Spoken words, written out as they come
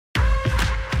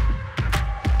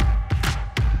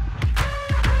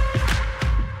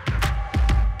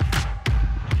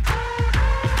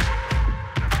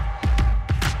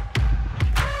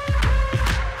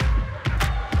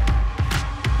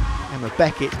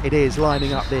Beckett it is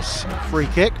lining up this free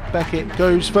kick. Beckett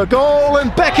goes for goal and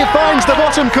Beckett finds the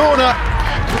bottom corner.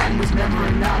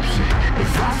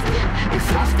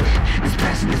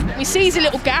 He sees a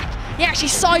little gap, he actually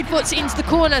side foots it into the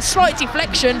corner, slight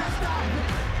deflection.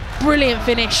 Brilliant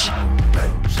finish.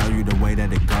 Show you the way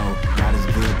that it go. God is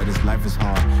good, but his life is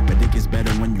hard. But it gets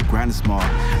better when you grind small.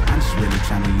 I'm just really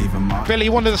trying to leave him off. Billy,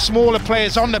 one of the smaller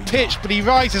players on the pitch, but he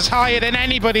rises higher than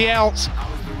anybody else.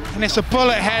 And it's a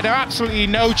bullet header, absolutely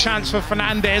no chance for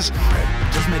Fernandez.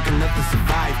 Just make enough to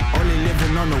survive, only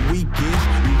living on the weekends.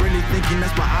 You really thinking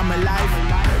that's why I'm alive?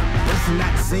 Listen,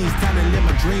 not the scenes, time to live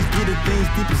my dreams, do the things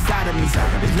deep inside of me.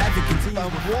 This life it continues.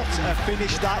 And what a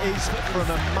finish that is from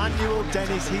Emmanuel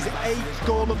Dennis, his 8th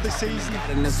goal of the season.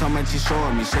 And there's so much he's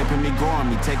showing me, shaping me, growing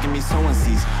me, taking me sowing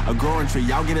seeds. A growing tree,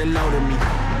 y'all get a load of me.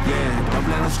 Yeah, don't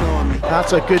let them slow me.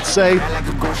 That's a good save. Like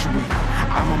a grocery.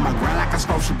 I'm on my grind like a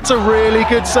sculpture. It's a really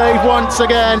good save once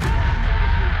again.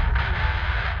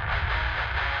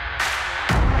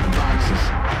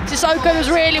 Sissoko was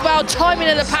really well, timing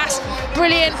of the pass,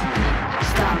 brilliant.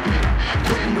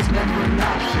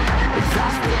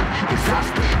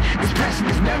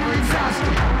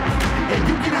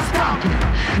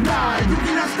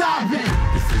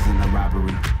 This isn't a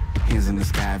robbery. Hands in the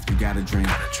sky if you got a dream.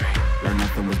 Learn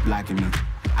nothing was blocking me.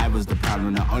 I was the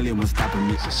problem, the only one stopping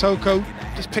me. Sissoko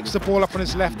just picks the ball up on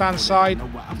his left-hand side. I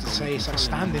have to say, it's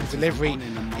outstanding delivery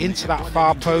into that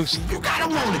far post. You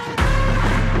gotta want it.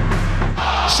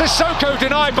 Sissoko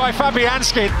denied by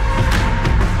Fabianski.